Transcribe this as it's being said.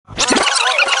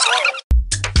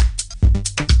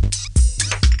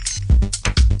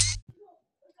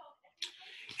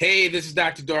Hey, this is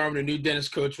Dr. Darwin, a new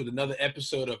dentist coach with another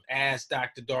episode of Ask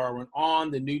Dr. Darwin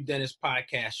on the New Dentist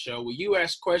Podcast Show, where you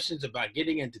ask questions about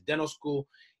getting into dental school,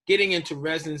 getting into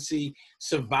residency,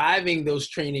 surviving those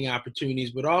training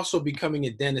opportunities, but also becoming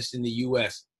a dentist in the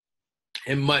U.S.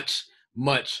 and much,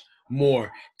 much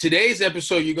more. Today's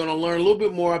episode, you're going to learn a little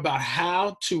bit more about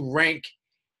how to rank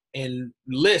and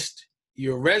list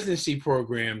your residency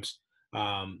programs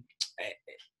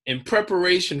in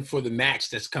preparation for the match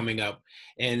that's coming up.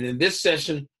 And in this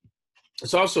session,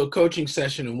 it's also a coaching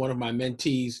session, and one of my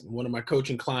mentees, one of my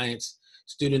coaching clients,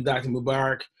 student Dr.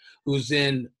 Mubarak, who's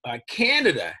in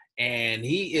Canada, and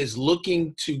he is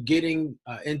looking to getting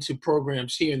into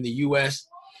programs here in the U.S.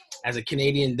 as a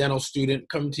Canadian dental student,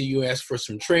 coming to U.S. for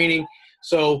some training.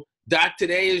 So, Doc,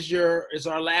 today is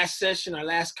our last session, our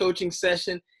last coaching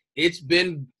session. It's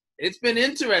been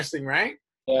interesting, right?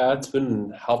 Yeah, it's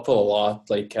been helpful a lot.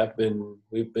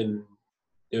 We've been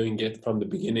doing it from the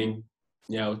beginning.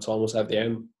 Now it's almost at the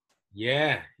end.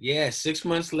 Yeah. 6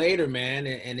 months later, man,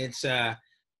 and it's and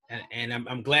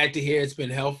I'm glad to hear it's been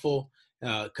helpful,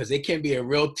 because it can be a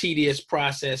real tedious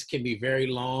process, can be very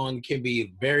long, can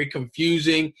be very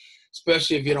confusing,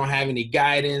 especially if you don't have any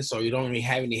guidance or you don't really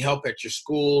have any help at your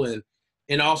school,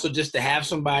 and also just to have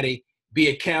somebody be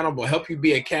accountable, help you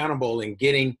be accountable in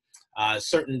getting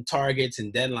certain targets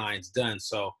and deadlines done.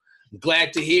 So I'm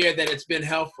glad to hear that it's been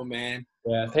helpful, man.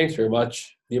 Yeah, thanks very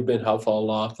much. You've been helpful a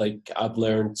lot. I've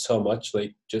learned so much,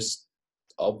 just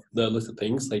of the little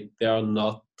things. They are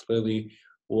not really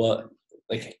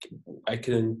I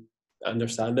can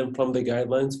understand them from the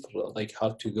guidelines, for,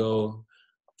 how to go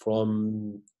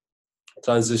from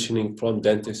transitioning from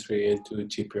dentistry into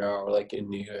GPR, in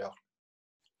New York.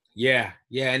 Yeah.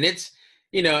 And it's,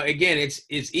 again,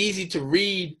 it's easy to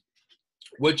read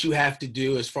what you have to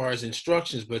do as far as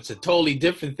instructions, but it's a totally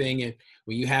different thing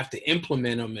when you have to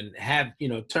implement them and have,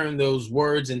 turn those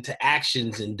words into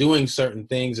actions and doing certain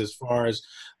things as far as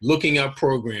looking up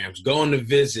programs, going to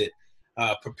visit,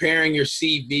 preparing your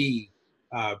CV,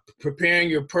 preparing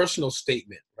your personal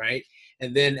statement, right?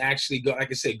 And then actually, like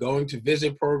I said, going to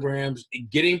visit programs,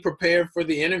 getting prepared for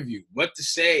the interview, what to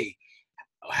say,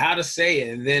 how to say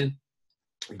it, and then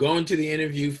going to the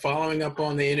interview, following up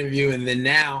on the interview, and then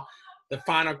now the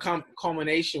final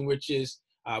culmination, which is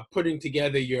putting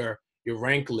together your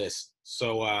rank list.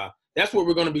 So that's what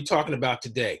we're going to be talking about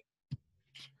today.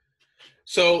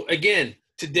 So again,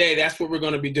 today, that's what we're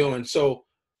going to be doing. So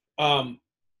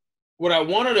what I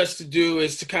wanted us to do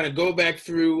is to kind of go back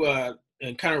through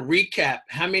and kind of recap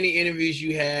how many interviews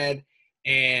you had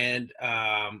and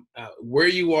where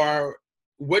you are,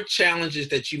 what challenges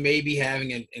that you may be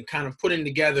having, and kind of putting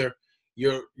together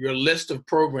your list of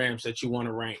programs that you want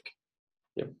to rank.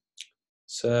 Yep.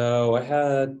 So I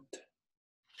had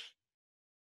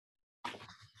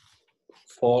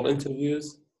 4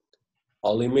 interviews. I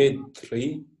only made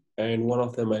 3, and one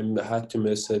of them I had to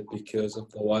miss it because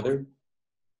of the weather.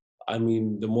 I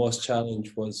mean, the most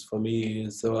challenge was for me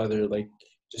is the weather,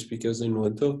 just because in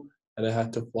winter, and I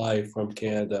had to fly from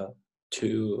Canada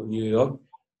to New York.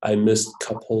 I missed a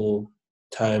couple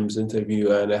times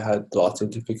interview, and I had lots of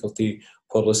difficulty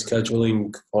for the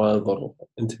scheduling for other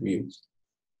interviews.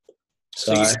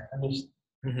 So I finished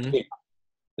 8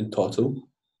 in total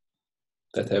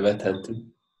that I've attended.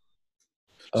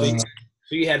 So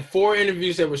you had 4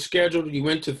 interviews that were scheduled. You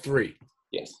went to 3.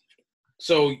 Yes.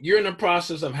 So you're in the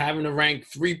process of having to rank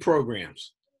 3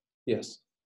 programs. Yes.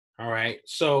 All right.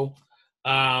 So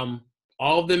all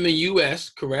of them in U.S.,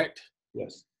 correct?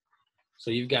 Yes.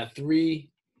 So you've got 3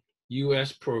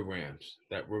 U.S. programs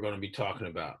that we're going to be talking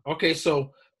about. Okay.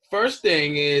 So first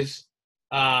thing is,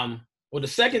 the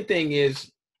second thing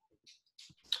is,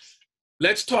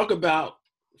 let's talk about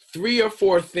 3 or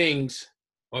 4 things,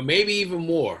 or maybe even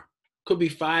more. Could be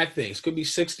 5 things, could be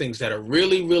 6 things that are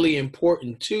really, really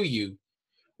important to you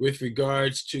with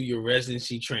regards to your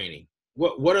residency training.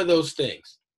 What are those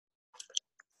things?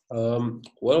 One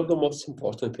of the most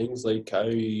important things, I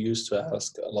used to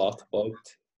ask a lot about,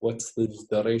 what's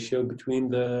the ratio between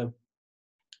the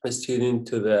student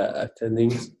to the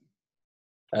attendings,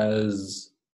 as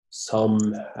some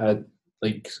had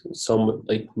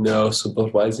no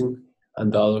supervising,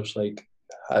 and the others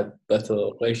had better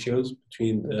ratios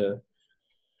between the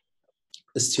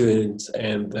students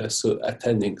and the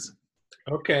attendings.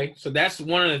 Okay, so that's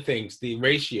one of the things, the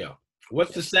ratio.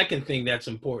 What's the second thing that's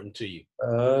important to you?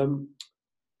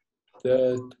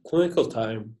 The clinical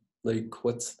time,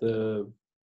 what's the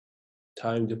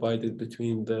time divided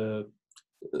between the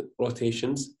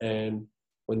rotations and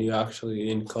when you're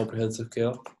actually in comprehensive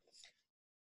care.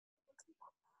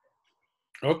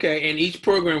 Okay, and each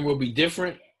program will be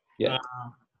different? Yeah.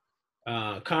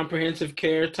 comprehensive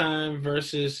care time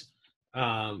versus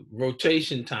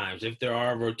rotation times, if there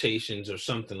are rotations or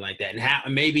something like that, and how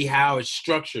maybe how it's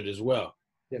structured as well.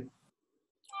 Yep.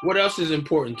 What else is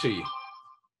important to you?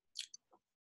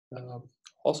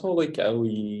 Also, like we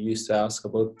used to ask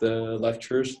about the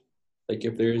lectures, like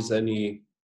if there is any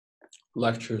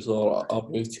lectures or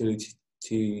opportunity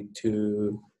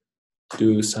to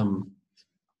do some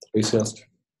research.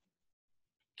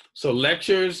 So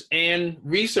lectures and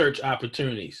research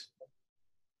opportunities.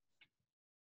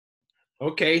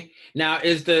 Okay. Now,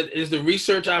 is the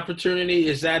research opportunity,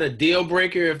 is that a deal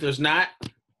breaker if there's not?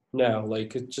 No,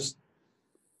 like it's just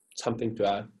something to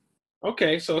add.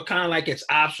 Okay, so kind of like it's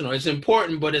optional. It's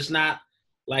important, but it's not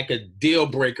like a deal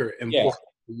breaker Yeah. important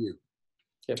for you.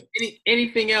 Yep.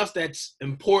 Anything else that's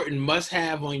important, must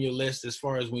have on your list as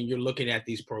far as when you're looking at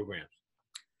these programs?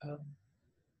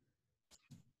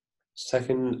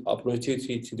 Second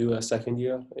opportunity to do a second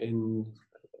year in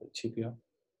GPR.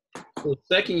 So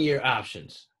second year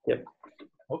options. Yep.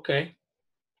 Okay.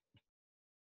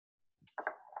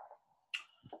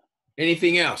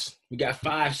 Anything else? We got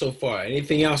 5 so far.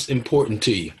 Anything else important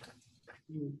to you?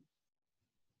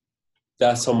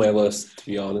 That's on my list, to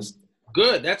be honest.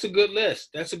 Good. That's a good list.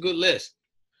 That's a good list.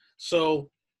 So.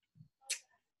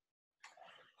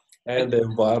 And the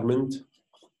environment.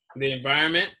 The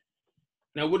environment.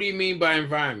 Now, what do you mean by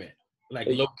environment? Like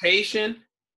location?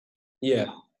 Yeah.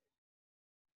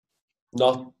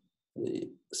 Not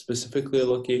specifically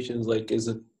locations. Like, is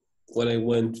it when I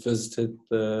went visited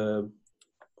the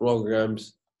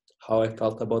programs, how I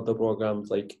felt about the programs?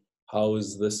 Like, how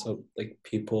is this? Like,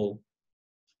 people.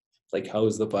 Like, how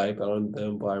is the vibe around the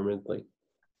environment? Like,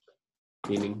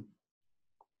 meaning.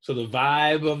 So the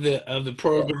vibe of the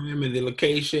program and the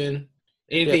location.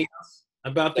 Anything else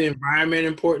about the environment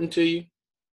important to you?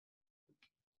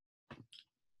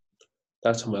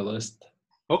 That's on my list.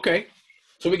 Okay.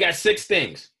 So we got 6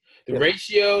 things. The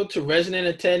ratio to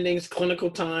resident attendings, clinical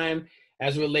time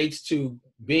as relates to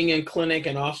being in clinic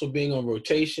and also being on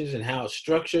rotations and how it's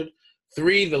structured.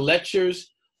 3, the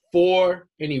lectures. 4,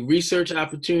 any research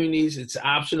opportunities. It's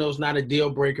optional. It's not a deal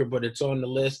breaker, but it's on the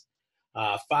list.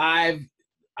 5,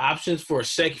 options for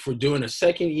doing a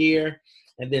second year.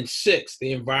 And then 6,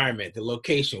 the environment, the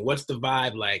location. What's the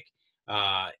vibe like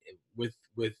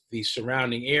with the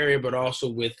surrounding area, but also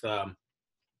with the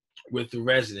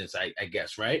residents, I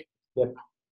guess, right? Yep.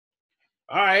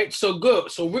 All right, so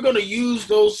good. So we're going to use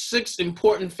those 6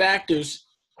 important factors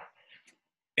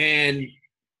and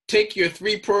take your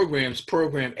 3 programs,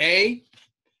 program A,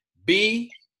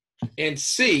 B, and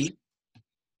C,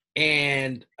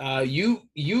 and you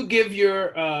give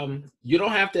your you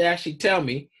don't have to actually tell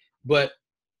me, but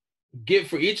give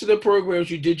for each of the programs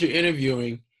you did your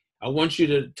interviewing. I want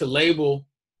you to label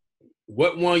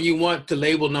what one you want to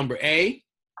label number A.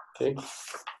 Okay. Go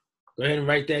ahead and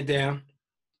write that down.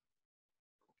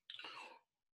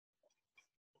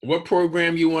 What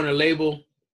program you want to label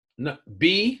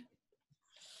B.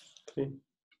 Okay.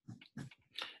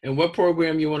 And what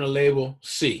program you want to label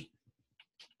C.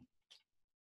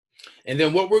 And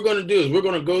then what we're going to do is we're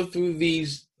going to go through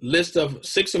these list of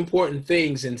 6 important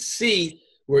things and see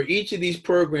where each of these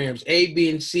programs, A, B,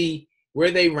 and C,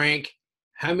 where they rank,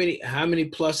 how many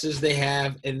pluses they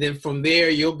have, and then from there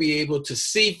you'll be able to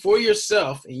see for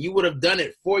yourself, and you would have done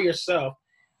it for yourself,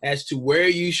 as to where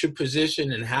you should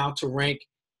position and how to rank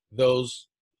those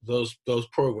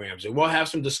programs. And we'll have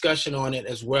some discussion on it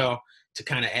as well to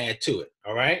kind of add to it.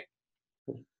 All right.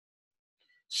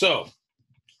 So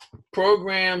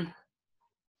program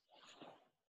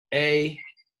A,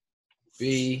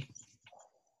 B,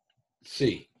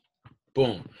 C.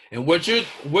 Boom. And what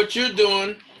you're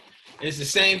doing is the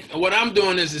same. What I'm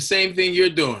doing is the same thing you're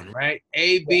doing, right?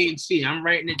 A, B, and C. I'm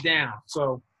writing it down.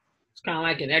 So it's kind of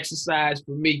like an exercise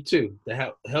for me too,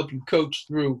 to help you coach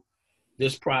through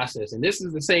this process. And this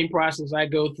is the same process I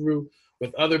go through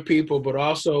with other people, but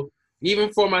also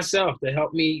even for myself, to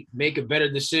help me make a better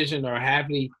decision or have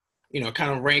me,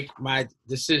 kind of rank my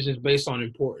decisions based on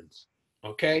importance.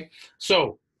 Okay.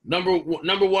 So number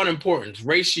 1 importance,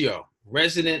 ratio,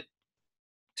 resident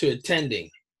to attending.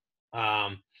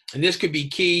 And this could be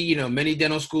key. Many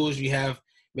dental schools, you have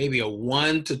maybe a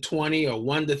 1 to 20 or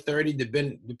 1 to 30,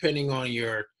 depending on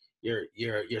your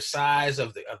size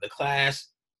of the class.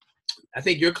 I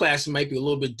think your class might be a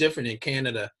little bit different in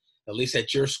Canada, at least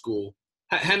at your school.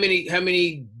 How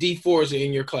many D4s are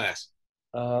in your class?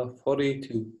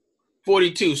 42.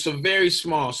 42, so very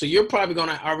small. So you're probably going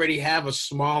to already have a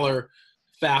smaller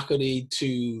faculty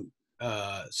to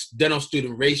dental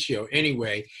student ratio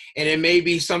anyway. And it may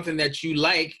be something that you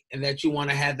like and that you want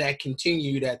to have that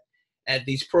continued at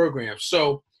these programs.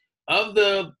 So Of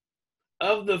the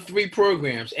three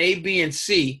programs, A, B, and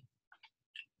C,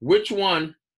 which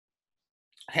one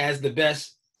has the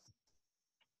best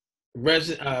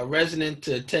resident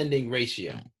to attending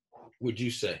ratio, would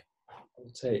you say? I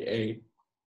would say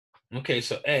A. Okay,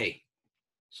 so A.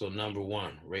 So number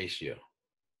one, ratio.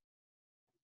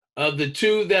 Of the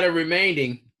two that are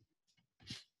remaining,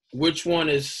 which one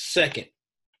is second?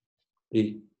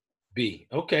 B. B.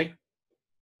 Okay.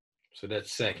 So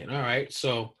that's second. All right.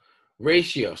 So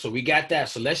ratio. So we got that.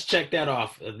 So let's check that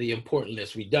off of the important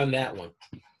list. We done that one.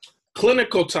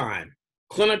 Clinical time.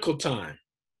 Clinical time.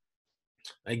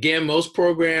 Again, most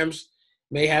programs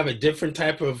may have a different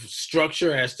type of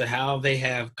structure as to how they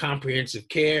have comprehensive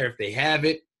care, if they have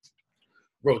it,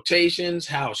 rotations,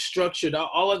 how it's structured,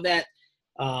 all of that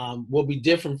will be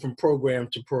different from program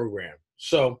to program.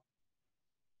 So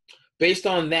based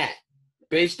on that,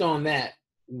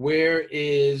 where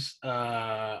is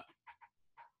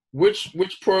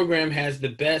which program has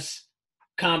the best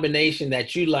combination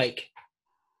that you like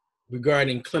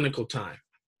regarding clinical time?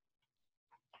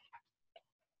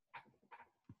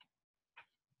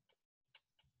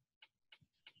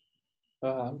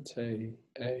 I would say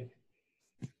A.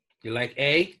 You like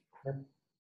A? Yeah.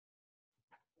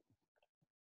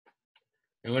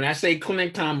 And when I say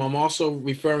clinic time, I'm also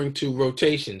referring to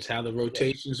rotations, how the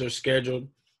rotations are scheduled.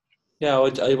 Yeah,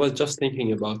 I was just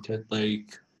thinking about it.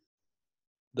 Like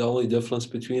the only difference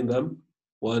between them,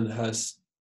 one has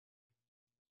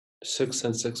 6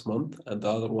 and 6 months, and the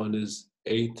other one is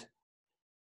 8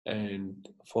 and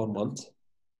 4 months.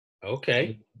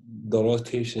 Okay. The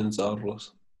rotations are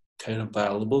kind of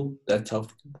valuable. That's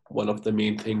one of the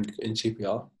main things in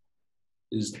GPR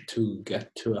is to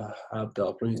get to have the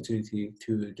opportunity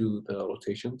to do the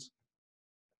rotations.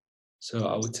 So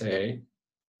I would say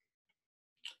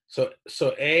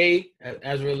So A,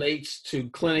 as relates to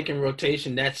clinic and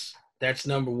rotation, that's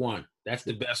number one. That's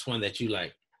the best one that you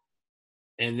like.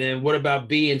 And then what about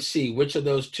B and C? Which of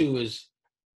those two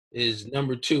is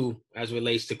number two as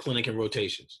relates to clinic and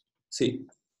rotations? C.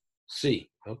 C.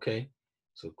 Okay.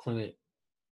 So clinic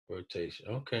rotation.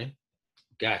 Okay.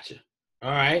 Gotcha.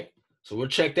 All right. So we'll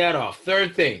check that off.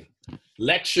 Third thing,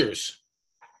 lectures.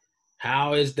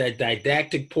 How is that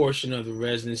didactic portion of the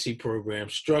residency program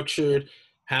structured?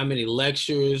 How many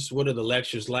lectures? What are the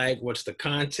lectures like? What's the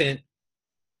content?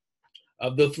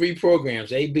 Of the three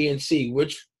programs, A, B, and C,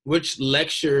 which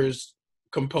lectures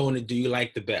component do you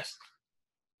like the best?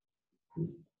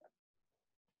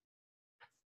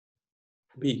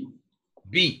 B.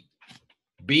 B.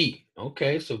 B.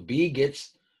 Okay, so B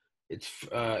gets its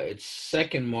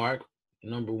second mark,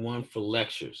 number one for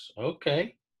lectures.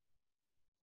 Okay.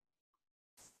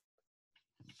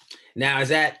 Now is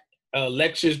that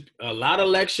lectures, a lot of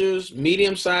lectures,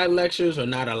 medium-sized lectures, or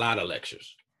not a lot of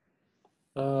lectures?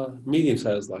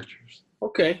 Medium-sized lectures.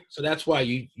 Okay, so that's why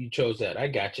you chose that. I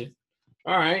got you.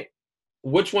 All right.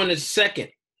 Which one is second?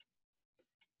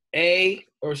 A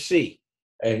or C?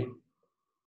 A.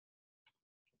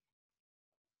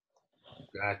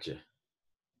 Gotcha.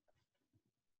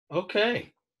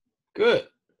 Okay, good.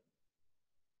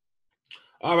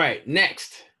 All right,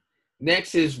 next.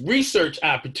 Next is research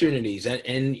opportunities.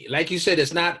 And like you said,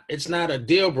 it's not a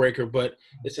deal breaker, but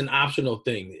it's an optional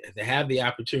thing to have the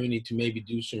opportunity to maybe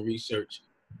do some research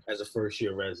as a first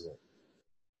year resident.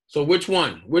 So which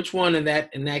one? Which one in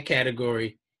that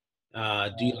category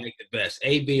do you like the best?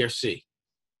 A, B, or C?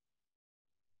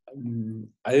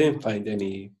 I didn't find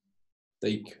any,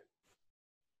 like,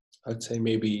 I'd say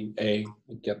maybe A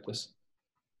would get this.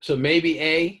 So maybe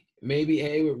A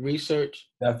with research.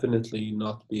 Definitely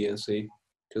not B and C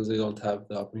because they don't have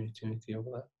the opportunity of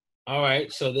that. All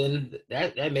right, so then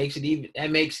that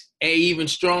makes A even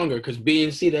stronger because B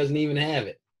and C doesn't even have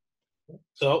it.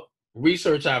 So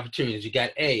research opportunities, you got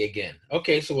A again.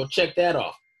 Okay, so we'll check that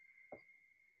off.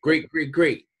 Great, great,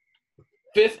 great.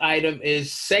 Fifth item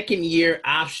is second year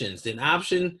options. An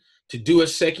option to do a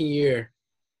second year.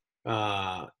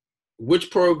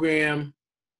 Which program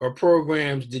or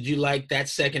programs did you like that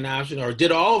second option, or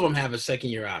did all of them have a second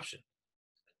year option?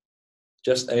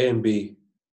 Just A and B.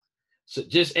 So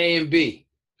just A and B.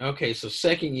 Okay, so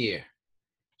second year,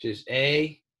 just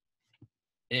A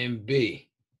and B.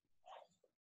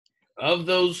 Of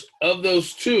those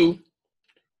two,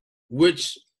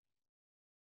 which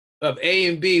of A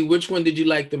and B, which one did you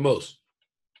like the most?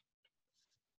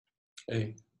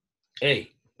 A.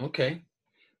 A. Okay.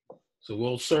 So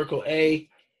we'll circle A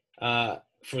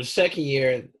for second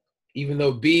year. Even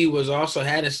though B was also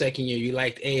had a second year, you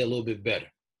liked A a little bit better.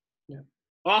 Yeah.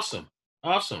 Awesome.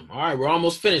 Awesome. All right, we're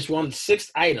almost finished. We're on the sixth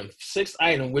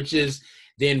item, which is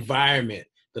the environment,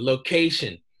 the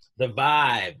location, the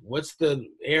vibe? What's the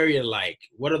area like?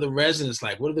 What are the residents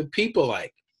like? What are the people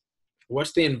like?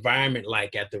 What's the environment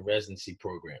like at the residency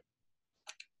program?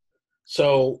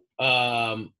 So,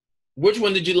 which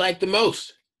one did you like the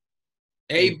most?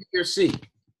 A, B, or C?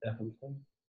 Definitely.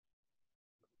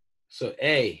 So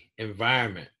A,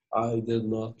 environment. I did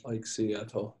not like C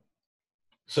at all.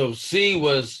 So C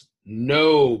was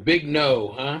no, big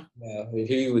no, huh? Yeah,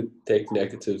 he would take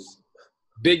negatives.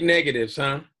 Big negatives,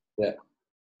 huh? Yeah.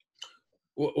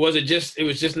 Was it just, it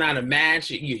was just not a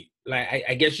match?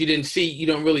 I guess you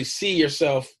don't really see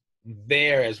yourself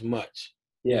there as much.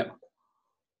 Yeah.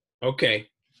 Okay.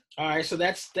 All right. So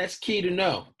that's key to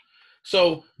know.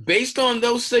 So based on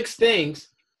those 6 things,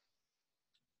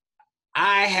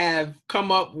 I have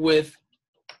come up with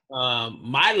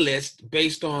my list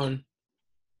based on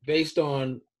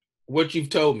what you've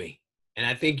told me, and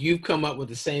I think you've come up with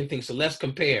the same thing. So let's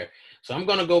compare. So I'm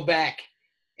going to go back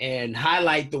and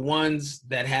highlight the ones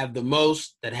that have the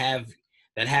most, that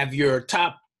have your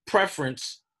top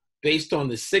preference based on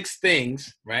the 6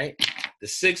 things, right? The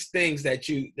 6 things that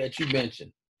you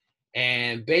mentioned.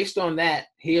 And based on that,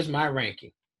 here's my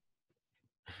ranking.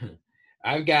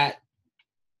 I've got,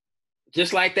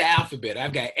 just like the alphabet,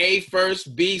 I've got A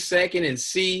first, B second, and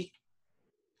C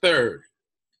third.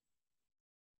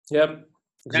 Yep.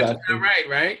 That's Exactly. about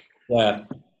right? Yeah.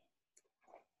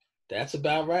 That's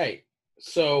about right.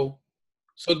 So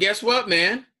guess what,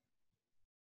 man?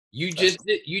 You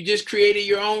just created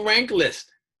your own rank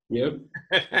list. Yep.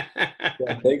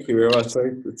 Yeah, thank you very much.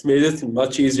 It's made it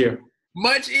much easier.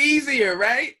 Much easier,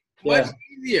 right? Yeah. Much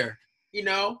easier,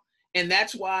 and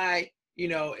that's why,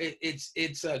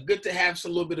 it's good to have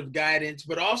some little bit of guidance,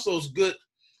 but also it's good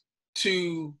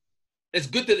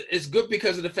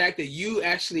because of the fact that you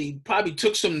actually probably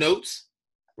took some notes,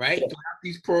 right? Yeah. Throughout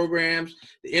these programs,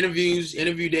 the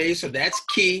interview days. So that's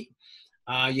key.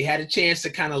 You had a chance to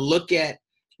kind of look at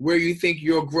where you think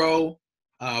you'll grow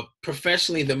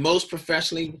professionally, the most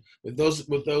professionally with those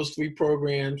 3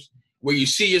 programs, where you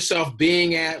see yourself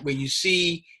being at, where you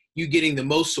see you getting the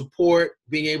most support,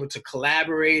 being able to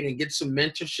collaborate and get some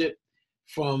mentorship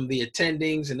from the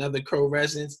attendings and other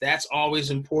co-residents. That's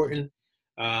always important.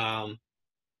 And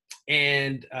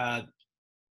the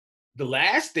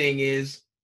last thing is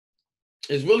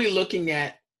really looking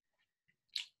at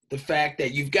the fact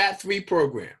that you've got 3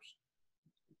 programs,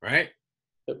 right?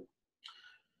 Yep.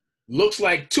 Looks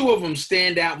like 2 of them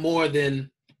stand out more than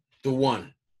the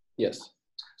 1. Yes.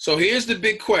 So here's the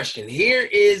big question. Here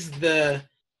is the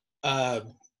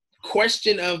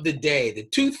question of the day, the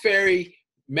Tooth Fairy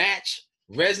Match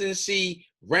Residency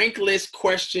Rank List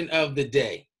question of the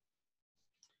day.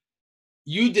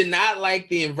 You did not like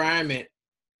the environment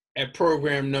at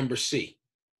program number C.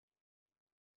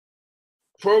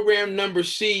 Program number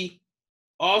C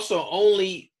also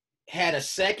only had a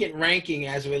 2nd ranking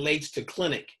as it relates to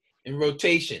clinic and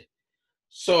rotation.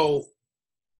 So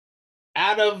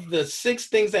out of the 6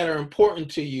 things that are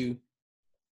important to you,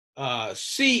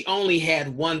 C only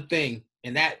had 1 thing,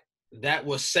 and that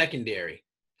was secondary,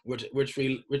 which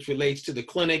relates to the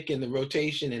clinic and the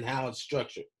rotation and how it's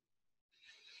structured.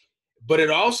 But it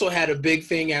also had a big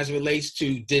thing as it relates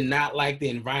to did not like the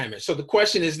environment. So the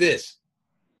question is this: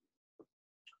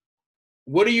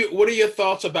 what are your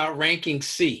thoughts about ranking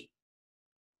C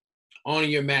on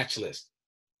your match list?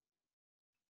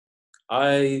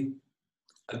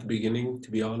 At the beginning, to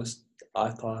be honest, I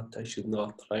thought I should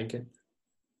not rank it.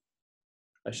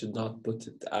 I should not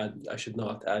I should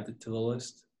not add it to the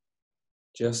list,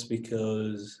 just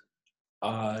because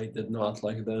I did not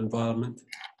like the environment.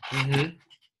 Mm-hmm.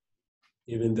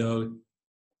 Even though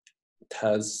it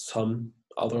has some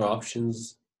other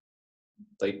options,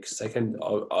 like second,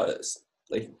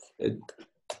 like it,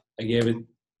 I gave it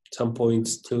some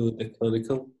points to the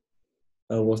clinical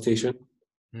rotation.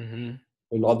 Mm-hmm.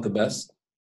 They're not the best.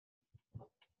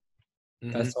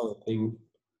 Mm-hmm. That's the only thing.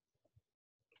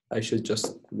 I should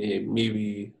just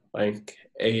maybe rank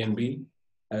A and B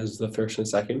as the first and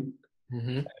second,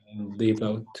 Mm-hmm. and leave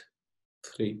out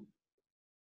 3.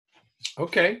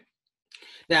 Okay.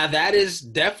 Now that is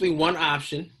definitely one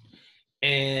option,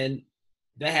 and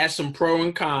that has some pros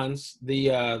and cons.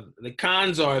 The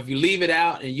cons are if you leave it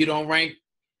out and you don't rank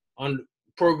on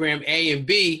program A and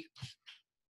B,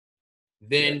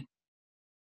 then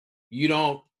you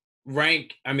don't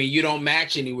rank. I mean, you don't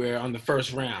match anywhere on the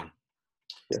first round.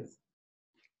 Yes.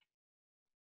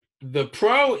 The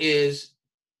pro is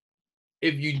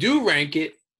if you do rank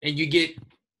it and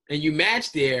you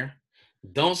match there,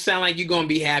 don't sound like you're gonna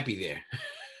be happy there.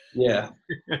 Yeah.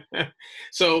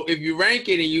 So if you rank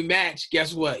it and you match,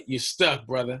 guess what? You're stuck,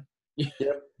 brother.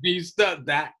 Yep. You're stuck,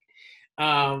 Doc.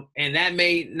 And that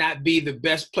may not be the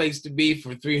best place to be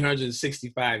for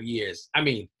 365 years. I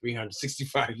mean,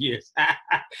 365 years.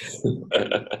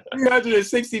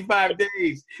 365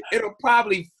 days. It'll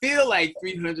probably feel like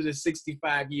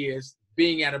 365 years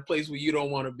being at a place where you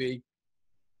don't want to be.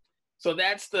 So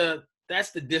that's the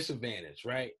disadvantage,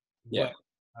 right? Yeah.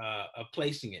 But of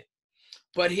placing it.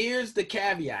 But here's the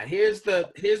caveat. Here's the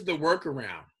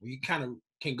workaround. You kind of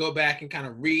can go back and kind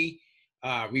of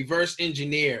reverse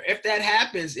engineer. If it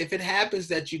happens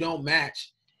that you don't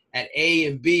match at A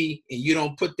and B and you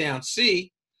don't put down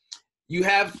C, you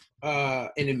have an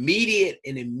immediate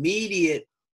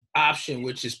option,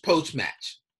 which is post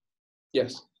match.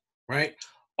 Yes. Right.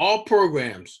 All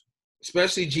programs,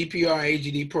 especially GPR,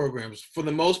 AGD programs, for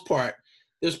the most part,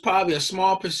 there's probably a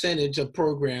small percentage of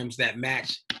programs that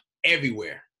match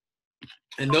everywhere.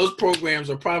 And those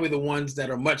programs are probably the ones that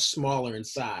are much smaller in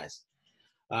size.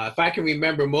 If I can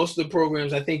remember, most of the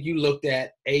programs I think you looked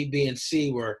at, A, B, and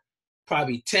C, were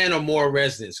probably 10 or more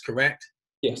residents, correct?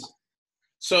 Yes.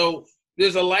 So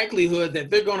there's a likelihood that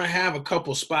they're going to have a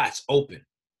couple spots open,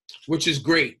 which is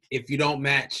great if you don't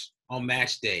match on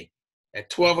match day. At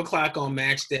 12 o'clock on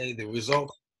match day, the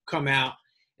results come out,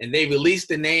 and they release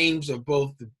the names of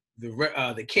both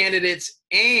the candidates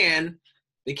and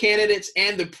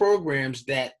the programs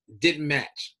that didn't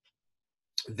match.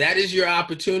 That is your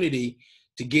opportunity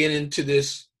to get into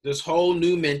this whole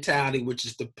new mentality, which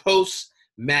is the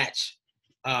post-match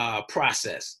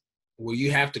process, where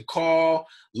you have to call,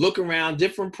 look around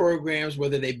different programs,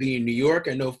 whether they be in New York.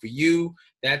 I know for you,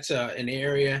 that's an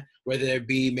area, whether it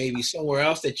be maybe somewhere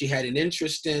else that you had an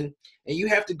interest in. And you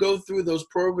have to go through those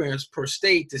programs per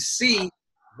state to see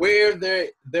where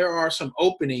there are some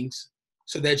openings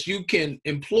so that you can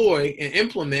employ and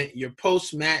implement your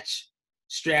post-match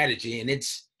strategy. And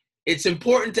it's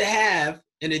important to have,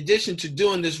 in addition to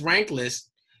doing this rank list,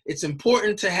 it's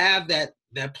important to have that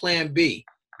plan B,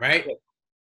 right?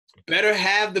 Better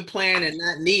have the plan and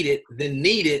not need it than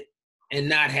need it and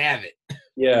not have it.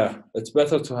 Yeah, it's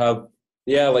better to have.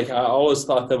 Yeah, like I always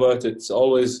thought about it.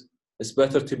 It's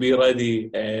better to be ready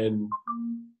and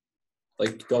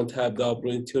like don't have the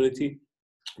opportunity.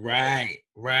 Right.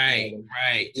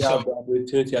 You have the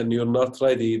opportunity and you're not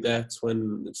ready. That's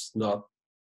when it's not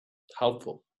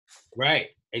helpful. Right.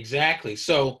 Exactly.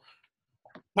 So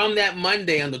come that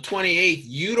Monday on the 28th,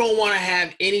 you don't want to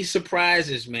have any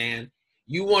surprises, man.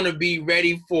 You want to be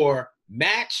ready for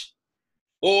match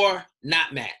or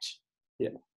not match. Yeah.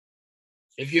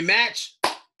 If you match,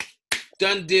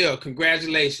 done deal.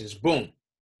 Congratulations. Boom.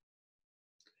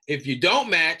 If you don't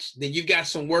match, then you've got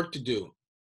some work to do.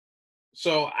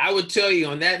 So I would tell you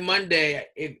on that Monday,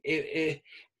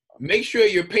 make sure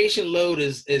your patient load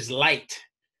is light.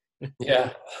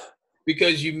 Yeah.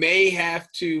 Because you may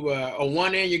have to, on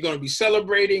one end, you're going to be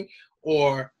celebrating,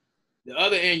 or the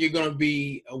other end, you're going to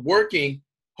be working,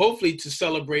 hopefully to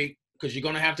celebrate, because you're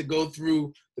going to have to go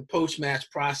through the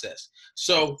post-match process.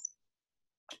 So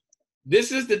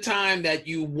this is the time that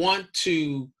you want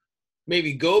to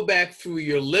maybe go back through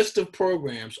your list of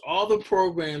programs, all the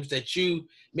programs that you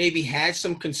maybe had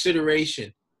some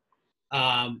consideration.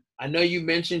 I know you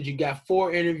mentioned you got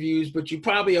 4 interviews, but you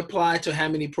probably applied to how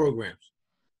many programs?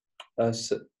 5.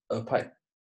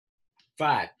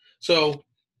 5. So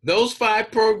those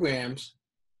 5 programs,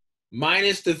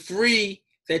 minus the 3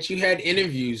 that you had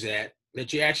interviews at,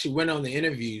 that you actually went on the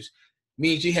interviews,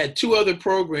 means you had 2 other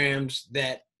programs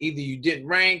that either you didn't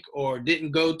rank or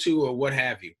didn't go to or what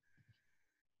have you.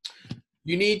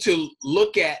 You need to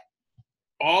look at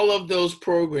all of those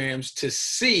programs to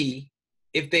see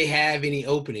if they have any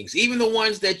openings. Even the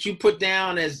ones that you put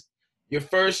down as your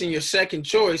first and your second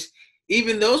choice,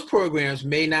 even those programs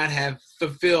may not have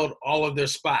fulfilled all of their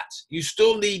spots. You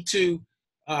still need to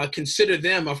consider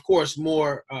them, of course,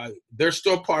 more. They're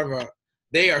still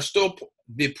they are still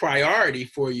the priority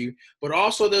for you, but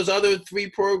also those other 3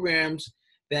 programs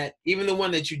that, even the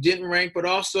one that you didn't rank, but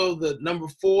also the number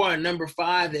 4 and number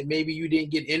 5 that maybe you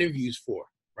didn't get interviews for,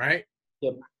 right?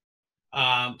 Yep.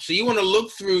 So you want to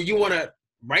look through, you want to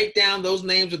write down those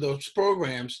names of those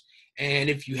programs. And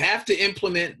if you have to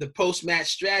implement the post-match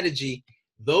strategy,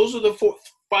 those are the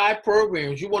 5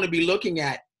 programs you want to be looking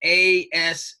at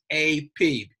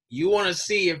ASAP. You want to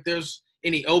see if there's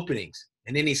any openings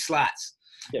and any slots.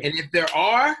 Yep. And if there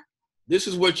are, this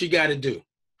is what you got to do,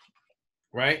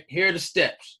 right? Here are the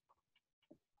steps.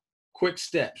 Quick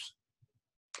steps.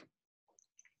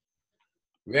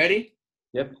 Ready?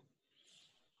 Yep.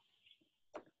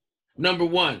 Number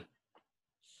 1,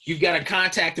 you've got to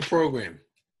contact the program.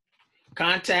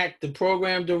 Contact the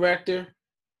program director.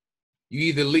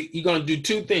 You're going to do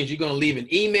 2 things. You're going to leave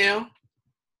an email.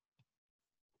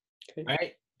 Okay.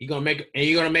 right? You're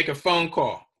gonna make a phone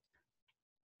call,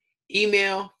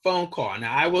 email, phone call.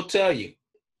 Now I will tell you,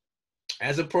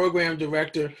 as a program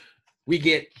director, we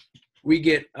get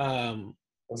 1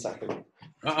 second.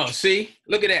 see,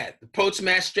 look at that. The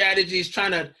post-match strategy is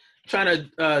trying to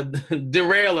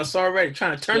derail us already,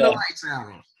 trying to turn the Yeah. lights out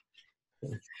on.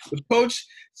 The coach,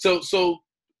 so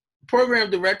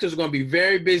program directors are going to be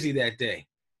very busy that day.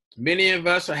 Many of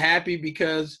us are happy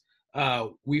because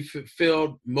we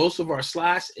filled most of our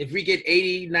slots. If we get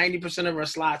 80-90% of our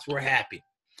slots, we're happy.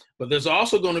 But there's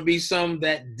also going to be some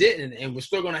that didn't, and we're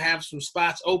still going to have some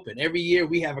spots open. Every year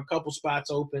we have a couple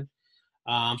spots open.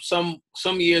 Some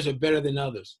years are better than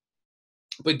others.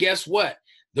 But guess what?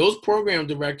 Those program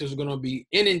directors are going to be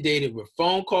inundated with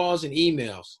phone calls and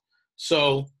emails.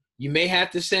 So you may have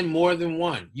to send more than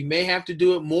one. You may have to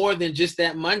do it more than just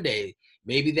that Monday,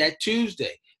 maybe that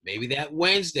Tuesday, maybe that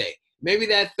Wednesday, maybe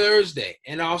that Thursday,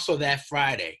 and also that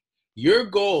Friday. Your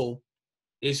goal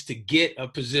is to get a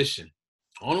position.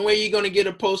 Only way you're going to get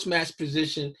a post-match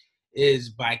position is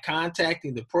by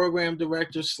contacting the program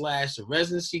director / the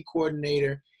residency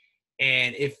coordinator.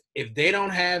 And if they don't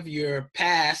have your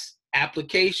pass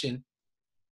application,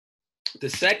 the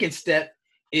second step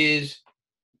is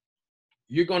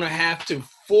you're going to have to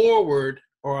forward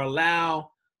or allow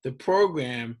the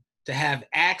program to have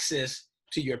access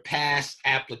to your pass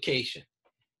application.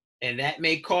 And that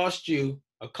may cost you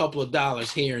a couple of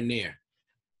dollars here and there.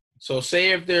 So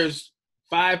say if there's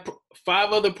five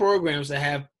other programs that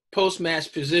have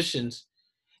post-match positions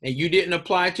and you didn't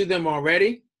apply to them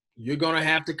already, you're going to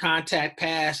have to contact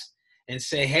pass and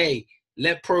say, hey,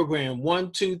 let program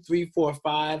 1, 2, 3, 4,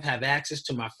 5 have access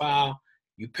to my file.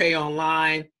 You pay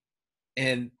online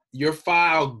and your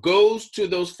file goes to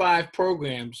those 5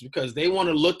 programs because they want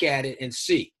to look at it and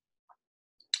see.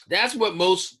 That's what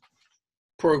most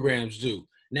programs do.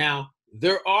 Now,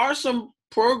 there are some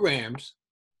programs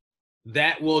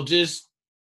that will just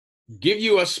give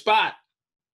you a spot,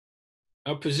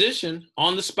 a position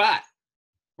on the spot,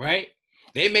 right?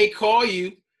 They may call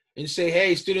you and say,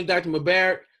 hey, student Dr.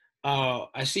 Mubarak,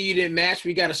 I see you didn't match.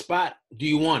 We got a spot. Do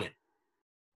you want it?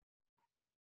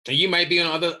 And you might be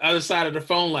on the other side of the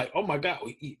phone like, oh, my God,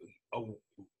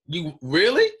 you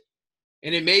really?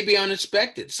 And it may be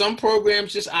unexpected. Some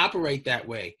programs just operate that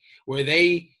way where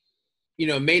they,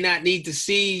 may not need to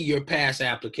see your past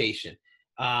application.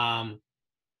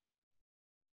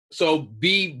 So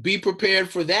be prepared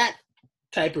for that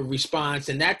type of response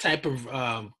and that type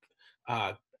of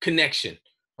connection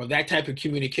or that type of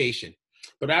communication.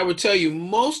 But I would tell you,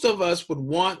 most of us would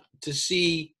want to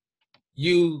see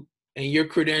you and your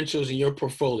credentials and your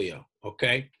portfolio,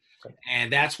 okay?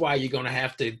 And that's why you're going to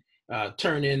have to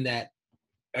turn in that,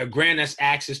 grant us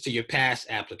access to your past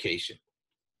application.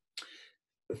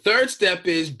 The third step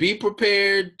is be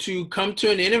prepared to come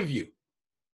to an interview,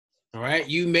 all right?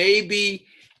 You may be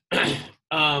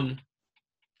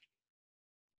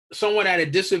somewhat at a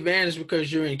disadvantage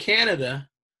because you're in Canada,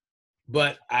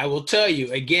 but I will tell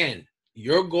you again,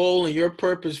 your goal and your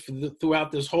purpose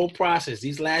throughout this whole process,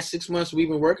 these last 6 months we've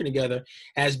been working together,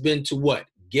 has been to what?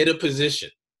 Get a position.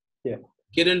 Yeah.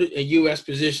 Get into a U.S.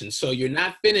 position. So you're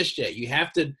not finished yet. You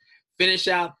have to finish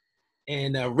out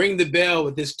and ring the bell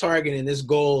with this target and this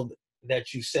goal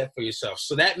that you set for yourself.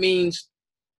 So that means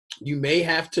you may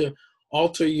have to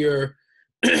alter your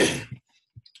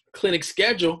clinic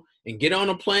schedule and get on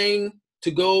a plane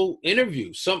to go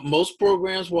interview. Most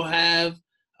programs will have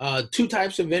 2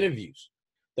 types of interviews.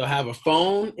 They'll have a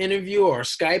phone interview or a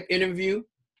Skype interview,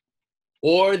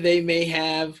 or they may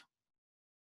have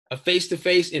a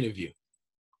face-to-face interview.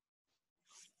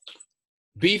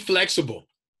 Be flexible.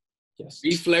 Yes.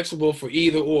 Be flexible for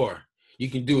either or. You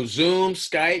can do a Zoom,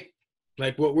 Skype,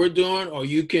 like what we're doing, or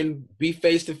you can be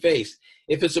face-to-face.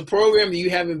 If it's a program that you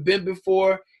haven't been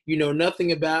before, you know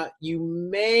nothing about, you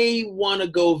may want to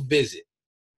go visit.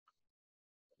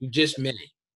 You just may,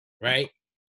 right?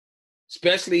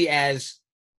 Especially as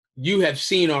you have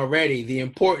seen already the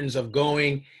importance of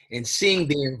going and seeing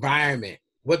the environment,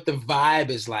 what the vibe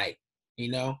is like,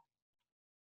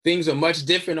 Things are much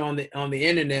different on the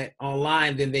internet,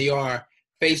 online, than they are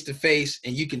face-to-face,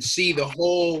 and you can see the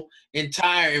whole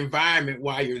entire environment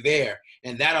while you're there,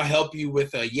 and that'll help you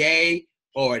with a yay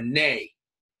or a nay.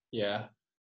 Yeah.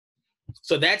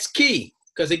 So that's key,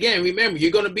 because again, remember,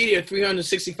 you're going to be there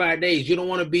 365 days. You don't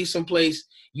want to be someplace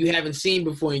you haven't seen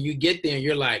before, and you get there and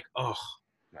you're like, oh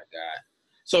my God.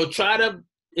 So try to,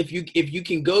 if you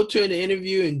can go to an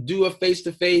interview and do a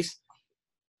face-to-face,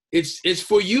 it's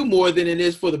for you more than it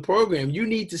is for the program. You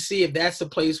need to see if that's a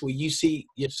place where you see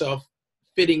yourself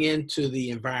fitting into the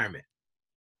environment,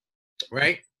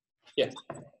 right? Yeah.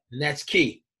 And that's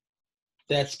key.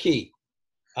 That's key.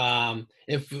 And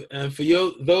for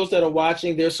you, those that are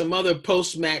watching, there's some other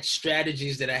post-match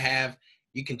strategies that I have.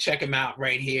 You can check them out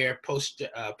right here.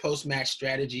 Post-match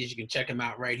strategies. You can check them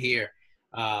out right here.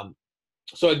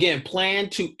 So again, plan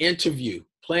to interview.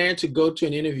 Plan to go to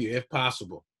an interview if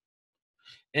possible.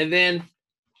 And then,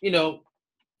 the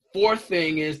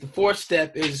fourth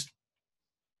step is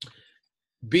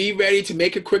be ready to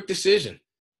make a quick decision.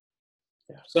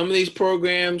 Yeah. Some of these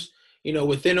programs,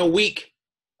 within a week,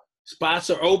 spots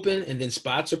are open and then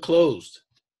spots are closed.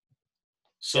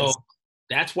 So yes.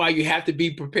 That's why you have to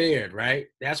be prepared, right?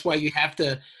 That's why you have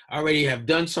to already have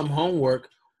done some homework,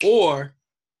 or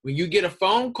when you get a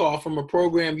phone call from a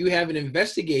program you haven't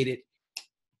investigated,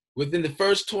 within the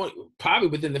first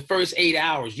 8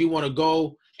 hours, you want to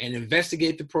go and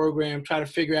investigate the program, try to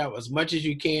figure out as much as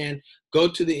you can, go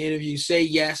to the interview, say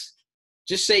yes.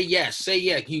 Just say yes. Say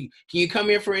yes. Can you come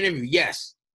here for an interview?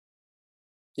 Yes.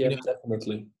 Yeah,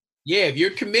 definitely. Yeah, if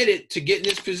you're committed to getting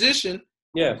this position,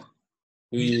 yeah,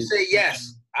 you just say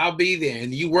yes, I'll be there.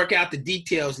 And you work out the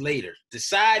details later.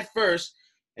 Decide first,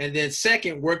 and then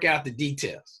second, work out the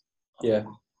details. Yeah.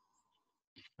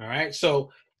 All right.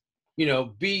 So,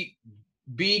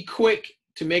 be quick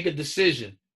to make a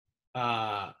decision,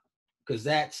 because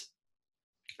that's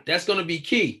going to be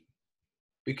key.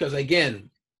 Because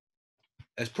again,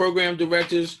 as program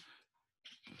directors,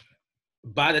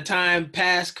 by the time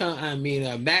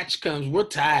match comes, we're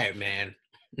tired, man.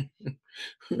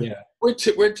 Yeah,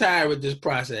 we're tired with this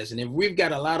process, and if we've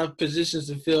got a lot of positions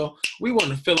to fill, we want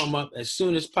to fill them up as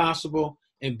soon as possible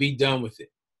and be done with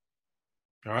it.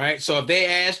 All right. So if they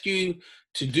ask you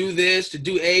to do this, to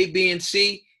do A, B, and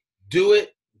C, do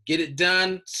it, get it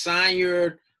done, sign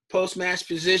your post-match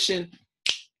position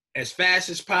as fast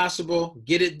as possible,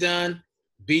 get it done,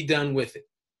 be done with it.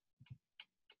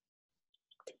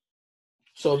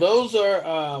 So those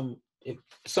are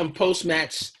some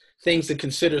post-match things to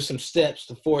consider, some steps,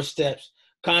 the 4 steps.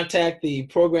 Contact the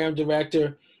program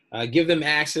director, give them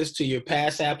access to your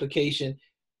past application,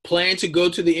 plan to go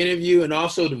to the interview and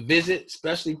also to visit,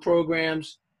 especially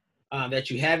programs that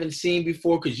you haven't seen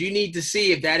before, because you need to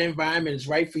see if that environment is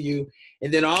right for you.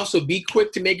 And then also be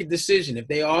quick to make a decision. If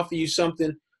they offer you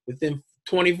something within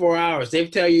 24 hours, they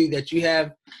tell you that you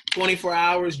have 24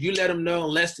 hours, you let them know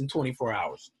in less than 24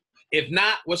 hours. If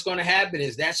not, what's going to happen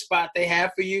is that spot they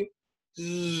have for you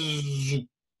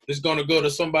is going to go to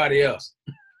somebody else.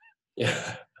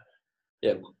 Yeah.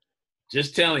 Yeah.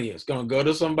 Just telling you, it's going to go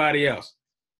to somebody else.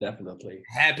 Definitely. It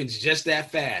happens just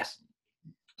that fast.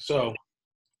 So,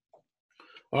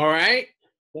 all right.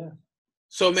 Yeah.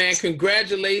 So, man,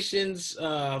 congratulations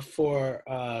for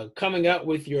coming up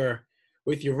with your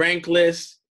rank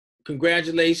list.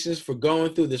 Congratulations for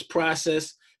going through this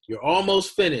process. You're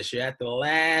almost finished. You're at the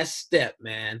last step,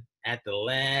 man. At the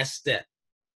last step.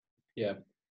 Yeah.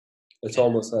 It's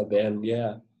almost at the end.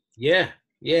 Yeah. Yeah.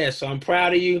 Yeah. So I'm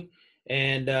proud of you,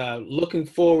 and looking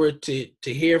forward to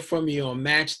hear from you on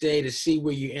match day to see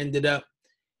where you ended up,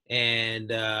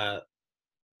 and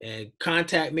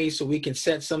contact me so we can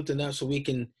set something up so we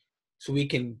can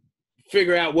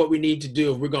figure out what we need to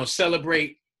do. If we're going to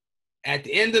celebrate at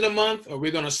the end of the month, or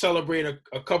we're going to celebrate a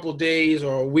couple days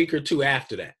or a week or two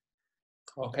after that.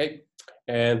 Okay.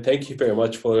 And thank you very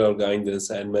much for your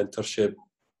guidance and mentorship.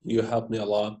 You helped me a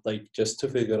lot, just to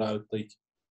figure out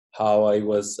how I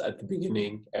was at the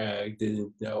beginning. I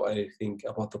didn't know anything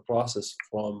about the process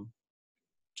from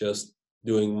just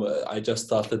doing. I just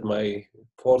started my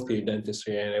 4th year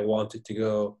dentistry, and I wanted to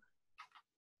go.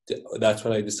 That's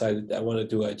when I decided I want to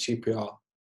do a GPR.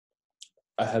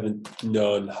 I haven't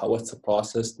known what's the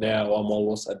process. Now I'm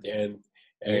almost at the end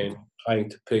and trying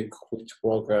to pick which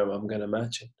program I'm gonna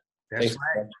match it. That's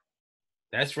right.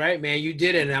 That's right, man. You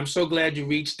did it, and I'm so glad you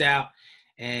reached out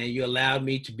and you allowed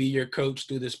me to be your coach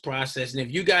through this process. And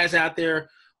if you guys out there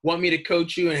want me to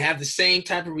coach you and have the same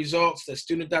type of results that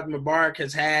student Dr. Mubarak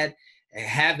has had, and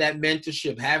have that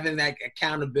mentorship, having that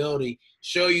accountability,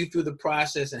 show you through the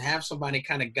process, and have somebody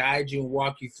kind of guide you and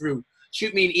walk you through,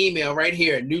 shoot me an email right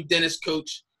here at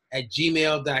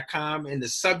newdentistcoach@gmail.com. In the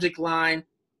subject line,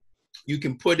 you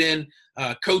can put in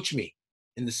coach me.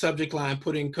 In the subject line,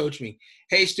 put in coach me.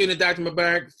 Hey, student Dr.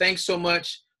 Mubarak, thanks so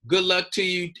much. Good luck to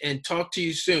you, and talk to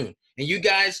you soon. And you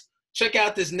guys, check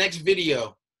out this next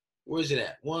video. Where is it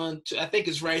at? 1, 2, I think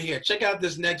it's right here. Check out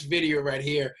this next video right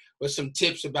here with some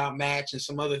tips about match and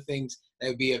some other things that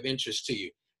would be of interest to you.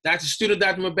 Dr.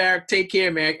 Mubarak, take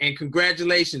care, man, and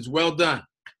congratulations. Well done.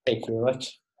 Thank you very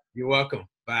much. You're welcome.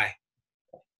 Bye.